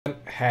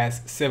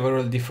has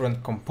several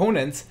different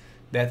components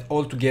that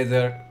all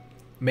together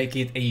make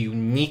it a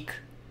unique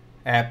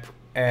app,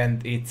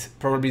 and it's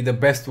probably the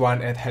best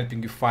one at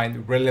helping you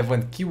find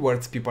relevant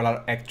keywords people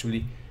are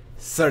actually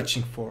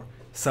searching for.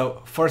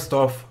 So first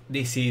off,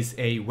 this is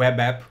a web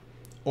app.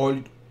 All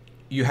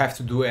you have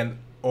to do and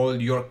all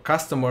your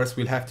customers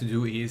will have to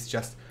do is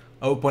just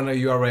open a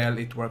URL.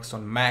 It works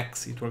on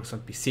Macs, it works on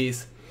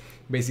PCs.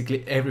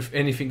 Basically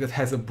anything that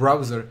has a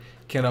browser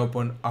can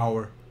open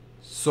our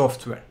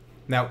software.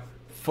 Now,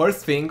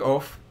 first thing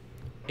off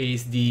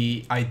is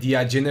the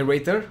idea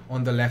generator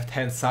on the left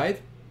hand side,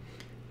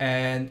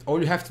 and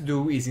all you have to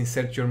do is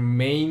insert your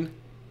main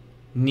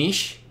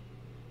niche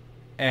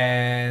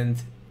and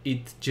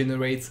it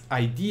generates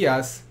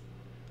ideas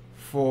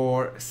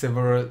for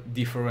several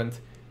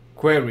different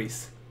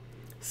queries.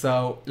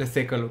 So let's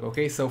take a look.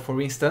 Okay, so for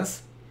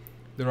instance,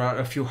 there are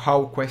a few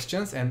how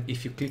questions, and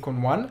if you click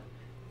on one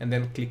and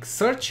then click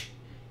search,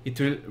 it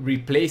will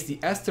replace the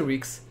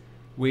asterisk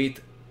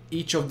with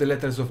each of the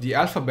letters of the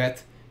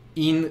alphabet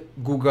in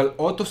Google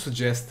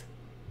Autosuggest,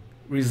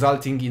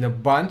 resulting in a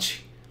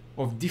bunch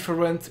of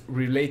different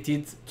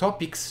related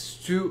topics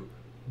to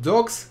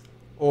dogs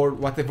or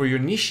whatever your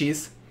niche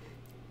is.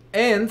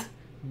 And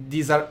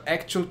these are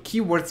actual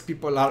keywords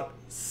people are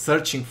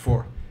searching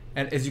for.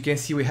 And as you can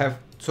see, we have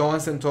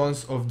tons and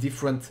tons of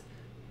different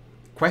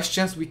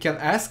questions we can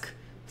ask.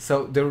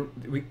 So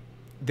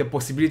the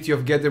possibility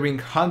of gathering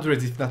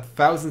hundreds, if not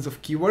thousands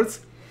of keywords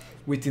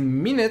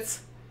within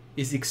minutes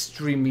is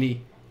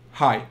extremely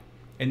high.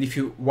 And if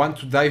you want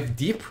to dive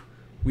deep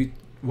with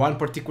one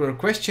particular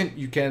question,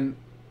 you can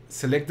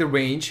select the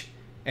range,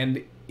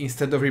 and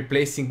instead of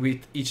replacing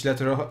with each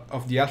letter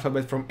of the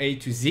alphabet from A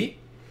to Z,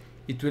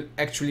 it will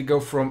actually go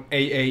from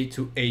AA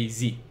to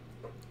AZ.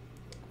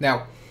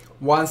 Now,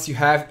 once you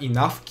have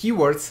enough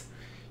keywords,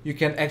 you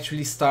can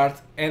actually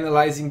start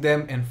analyzing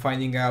them and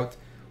finding out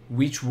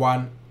which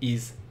one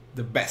is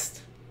the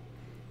best.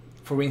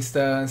 For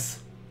instance,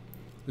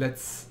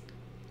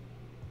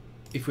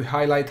 if we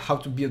highlight how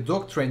to be a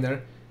dog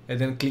trainer and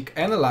then click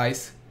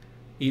analyze,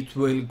 it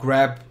will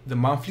grab the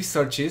monthly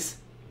searches,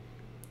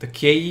 the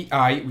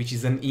KEI, which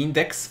is an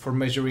index for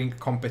measuring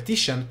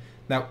competition.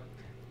 Now,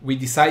 we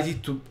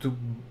decided to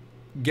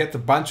get a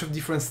bunch of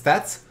different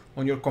stats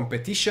on your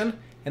competition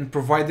and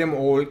provide them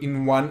all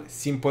in one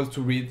simple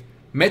to read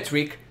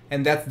metric,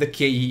 and that's the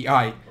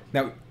KEI.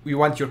 Now, we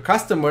want your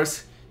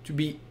customers to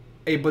be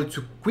able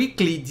to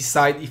quickly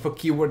decide if a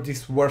keyword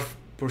is worth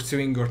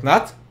pursuing or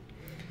not.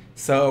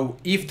 So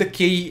if the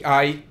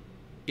KEI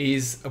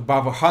is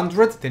above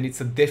 100, then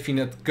it's a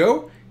definite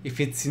go. If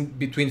it's in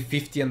between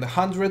 50 and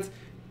 100,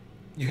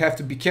 you have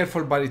to be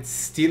careful, but it's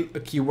still a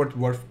keyword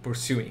worth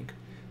pursuing.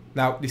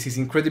 Now, this is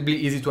incredibly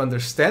easy to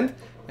understand,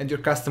 and your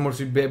customers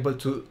will be able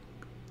to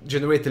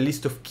generate a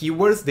list of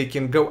keywords they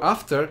can go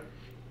after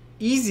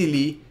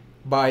easily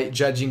by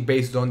judging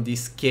based on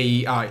this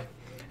KEI.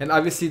 And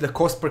obviously the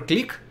cost per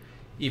click,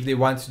 if they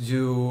want to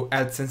do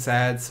AdSense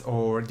ads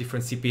or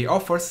different CPA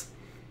offers,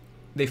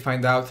 they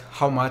find out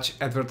how much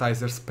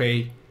advertisers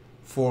pay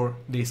for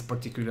this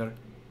particular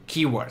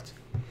keyword.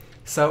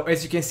 So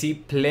as you can see,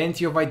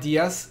 plenty of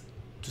ideas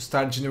to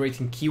start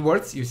generating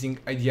keywords using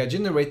Idea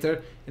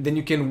Generator, and then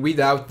you can weed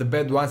out the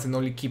bad ones and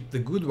only keep the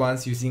good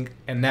ones using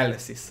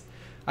analysis.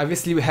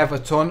 Obviously, we have a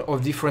ton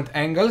of different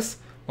angles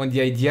on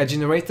the Idea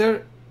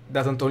Generator.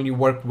 Doesn't only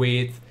work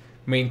with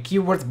main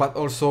keywords, but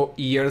also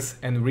years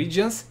and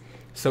regions.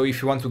 So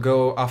if you want to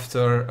go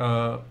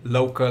after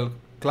local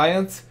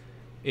clients,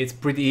 it's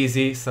pretty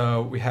easy.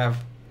 So we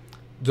have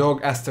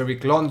dog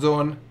asterisk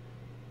London,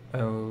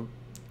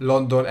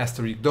 London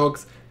asterisk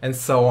dogs, and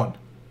so on.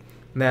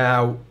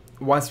 Now,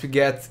 once we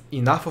get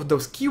enough of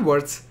those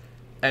keywords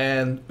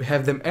and we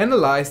have them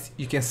analyzed,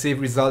 you can save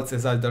results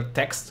as either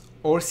text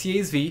or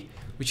CSV,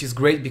 which is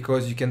great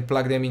because you can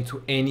plug them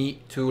into any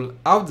tool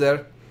out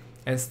there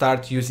and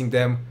start using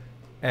them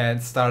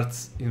and start,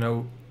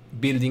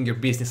 building your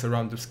business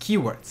around those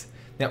keywords.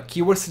 Now,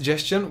 keyword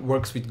suggestion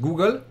works with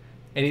Google,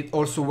 and it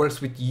also works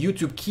with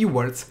YouTube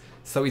keywords.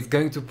 So it's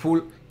going to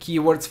pull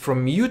keywords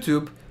from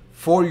YouTube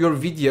for your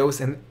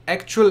videos and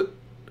actual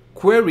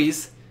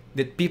queries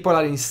that people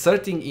are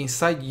inserting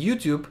inside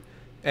YouTube,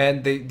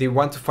 and they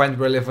want to find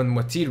relevant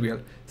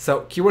material.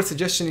 So keyword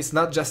suggestion is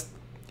not just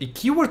a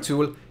keyword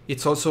tool,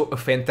 it's also a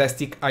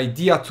fantastic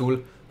idea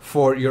tool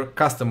for your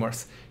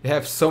customers. They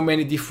have so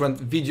many different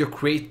video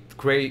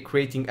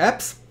creating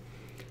apps,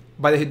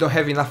 but they don't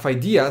have enough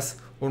ideas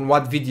on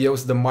what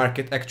videos the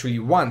market actually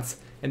wants.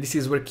 And this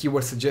is where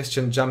keyword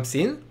suggestion jumps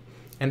in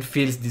and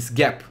fills this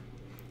gap.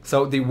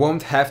 So they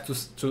won't have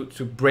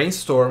to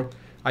brainstorm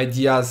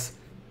ideas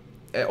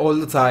all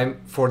the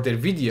time for their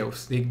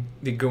videos.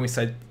 They go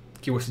inside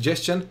keyword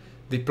suggestion,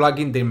 they plug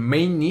in their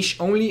main niche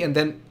only, and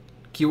then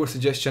keyword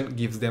suggestion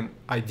gives them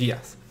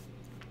ideas.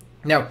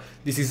 Now,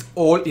 this is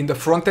all in the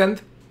front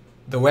end,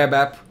 the web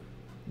app,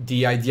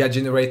 the idea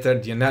generator,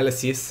 the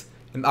analysis,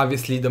 and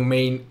obviously the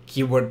main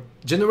keyword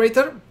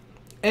generator.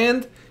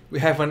 And we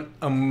have an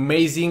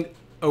amazing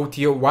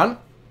OTO1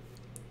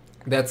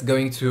 that's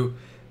going to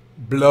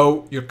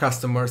blow your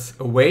customers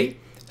away.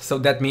 So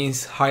that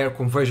means higher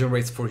conversion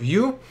rates for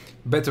you,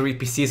 better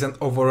EPCs, and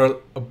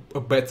overall a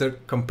better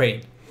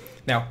campaign.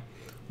 Now,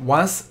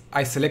 once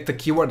I select a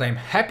keyword I'm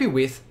happy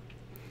with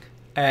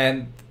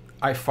and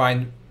I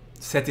find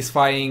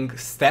satisfying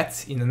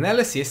stats in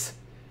analysis,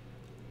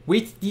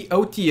 with the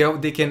OTO,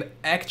 they can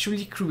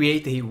actually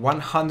create a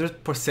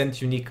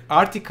 100% unique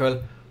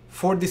article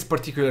for this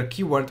particular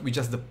keyword with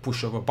just the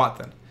push of a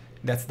button.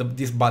 That's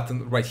this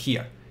button right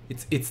here.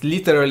 It's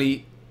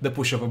literally the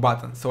push of a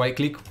button. So I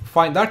click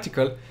find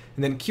article,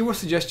 and then keyword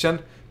suggestion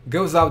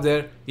goes out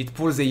there. It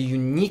pulls a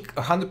unique,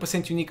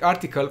 100% unique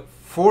article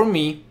for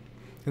me,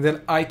 and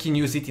then I can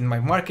use it in my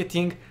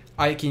marketing.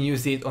 I can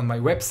use it on my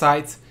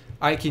website.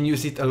 I can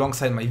use it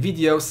alongside my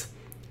videos.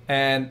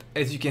 And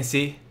as you can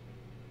see,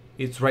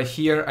 it's right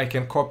here. I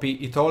can copy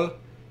it all,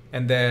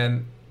 and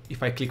then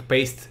if I click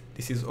paste,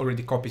 this is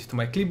already copied to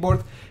my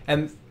clipboard.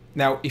 And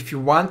now if you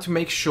want to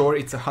make sure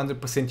it's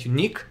 100%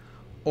 unique,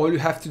 all you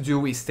have to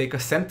do is take a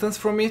sentence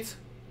from it,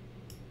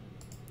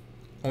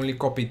 only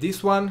copy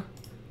this one,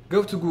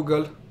 go to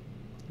Google,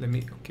 let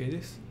me okay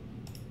this,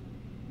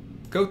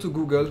 go to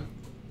Google,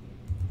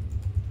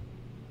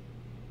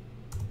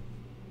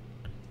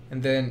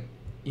 and then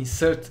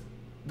insert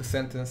the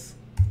sentence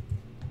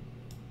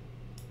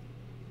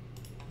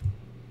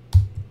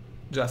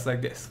just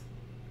like this.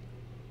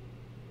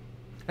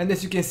 And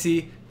as you can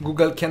see,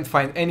 Google can't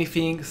find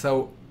anything,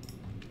 so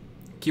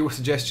keyword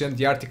suggestion,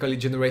 the article it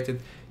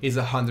generated is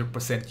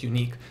 100%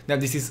 unique. Now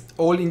this is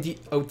all in the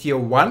OTO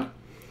 1,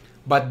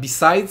 but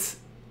besides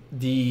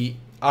the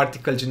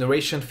article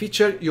generation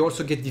feature, you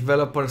also get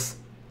developers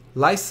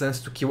license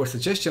to keyword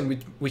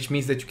suggestion, which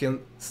means that you can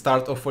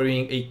start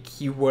offering a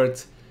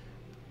keyword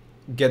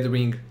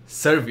gathering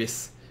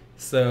service.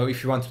 So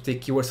if you want to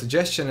take keyword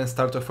suggestion and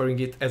start offering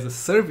it as a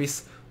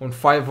service on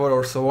Fiverr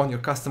or so on, your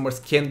customers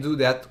can do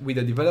that with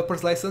a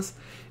developer's license.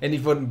 And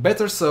even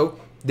better so,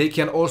 they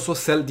can also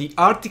sell the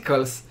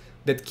articles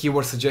that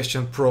Keyword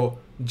Suggestion Pro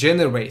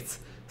generates.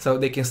 So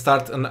they can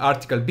start an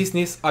article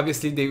business.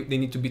 Obviously, they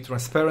need to be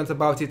transparent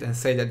about it and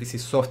say that this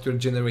is software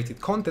generated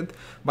content,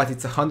 but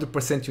it's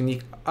 100%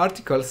 unique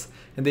articles,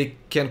 and they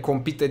can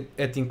compete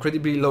at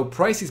incredibly low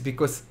prices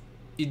because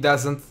it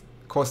doesn't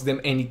cost them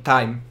any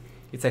time.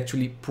 It's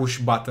actually push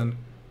button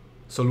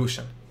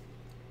solution.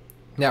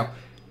 Now,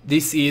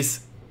 this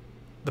is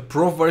the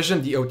Pro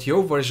version, the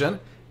OTO version,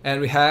 and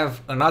we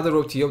have another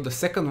OTO, the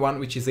second one,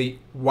 which is a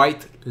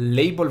white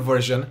label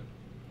version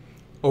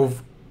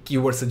of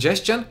Keyword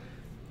Suggestion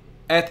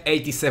at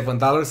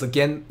 $87.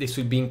 Again, this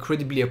will be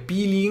incredibly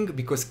appealing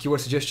because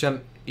Keyword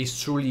Suggestion is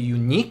truly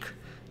unique,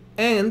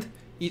 and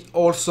it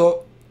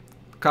also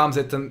comes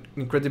at an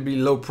incredibly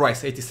low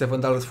price.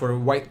 $87 for a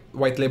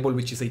white label,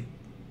 which is a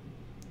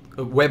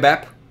web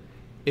app,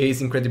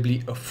 is incredibly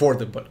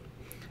affordable.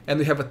 And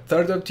we have a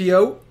third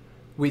OTO,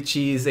 which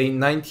is a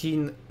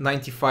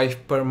 $19.95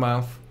 per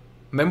month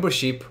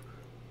membership,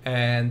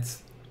 and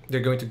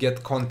they're going to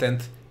get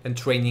content and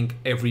training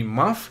every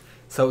month.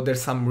 So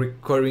there's some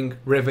recurring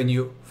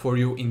revenue for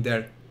you in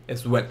there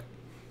as well.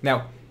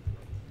 Now,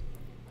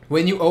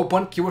 when you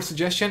open Keyword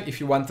Suggestion, if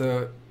you want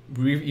a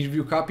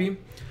review copy,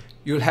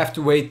 you'll have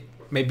to wait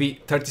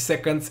maybe 30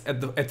 seconds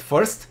at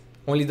first,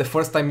 only the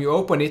first time you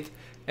open it,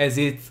 as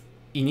it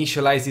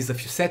initializes a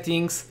few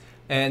settings,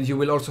 and you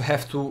will also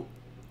have to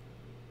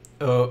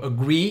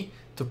agree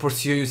to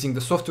pursue using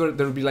the software.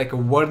 There will be like a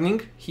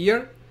warning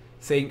here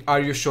saying, are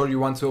you sure you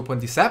want to open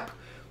this app?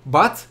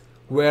 But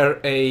we're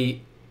a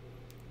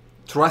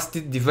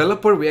trusted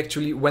developer. We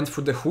actually went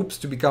through the hoops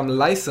to become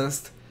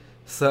licensed.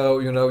 So,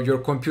 you know, your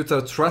computer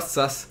trusts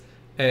us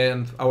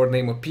and our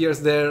name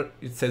appears there.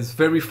 It says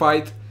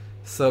verified.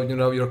 So, you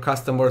know, your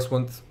customers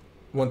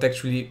won't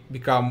actually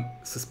become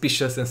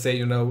suspicious and say,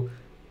 you know,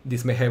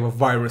 this may have a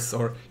virus,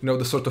 or, you know,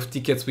 the sort of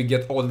tickets we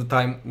get all the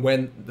time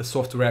when the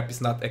software app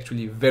is not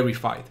actually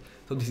verified.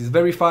 So this is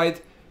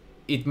verified.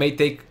 It may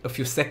take a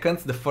few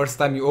seconds the first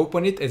time you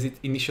open it as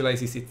it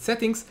initializes its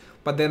settings,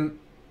 but then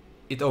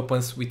it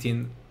opens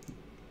within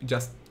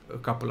just a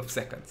couple of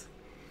seconds.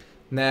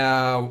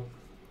 Now,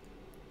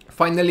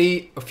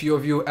 finally, a few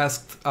of you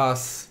asked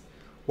us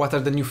what are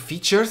the new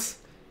features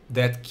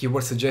that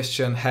Keyword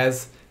Suggestion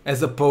has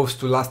as opposed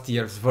to last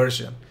year's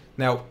version.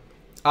 Now,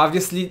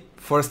 obviously,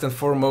 first and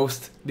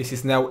foremost, this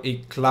is now a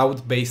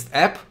cloud-based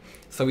app,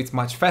 so it's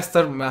much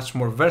faster, much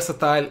more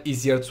versatile,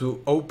 easier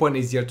to open,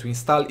 easier to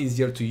install,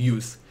 easier to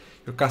use.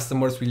 Your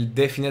customers will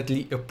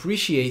definitely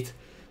appreciate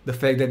the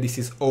fact that this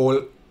is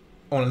all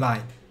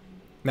online.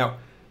 Now,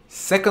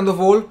 second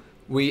of all,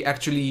 we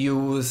actually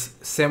use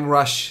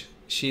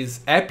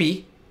SEMrush's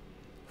API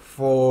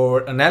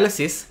for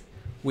analysis,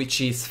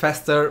 which is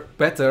faster,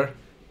 better,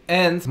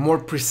 and more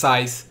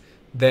precise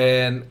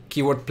than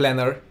Keyword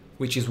Planner,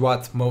 which is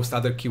what most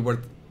other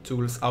keyword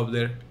tools out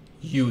there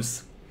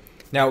use.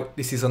 Now,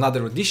 this is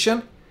another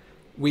addition.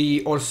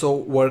 We also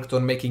worked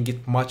on making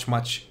it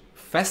much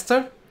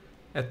faster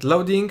at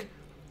loading.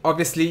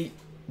 Obviously,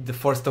 the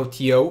first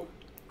OTO,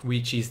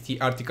 which is the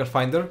article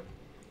finder,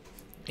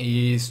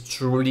 is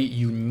truly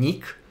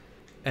unique,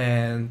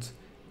 and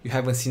you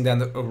haven't seen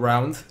that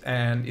around,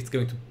 and it's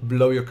going to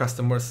blow your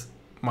customers'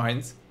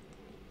 minds.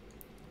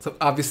 So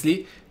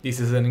obviously this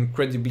is an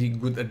incredibly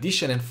good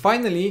addition. And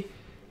finally,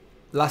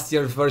 last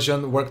year's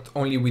version worked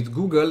only with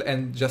Google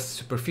and just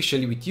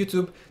superficially with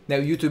YouTube. Now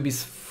YouTube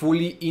is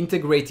fully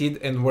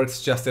integrated and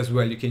works just as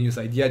well. You can use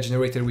idea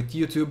generator with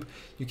YouTube.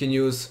 You can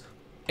use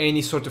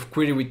any sort of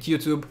query with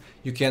YouTube.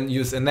 You can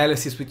use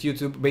analysis with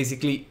YouTube.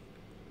 Basically,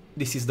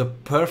 this is the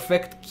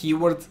perfect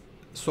keyword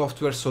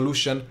software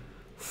solution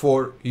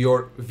for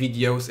your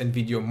videos and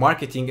video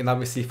marketing, and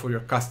obviously for your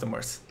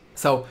customers.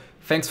 So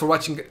thanks for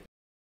watching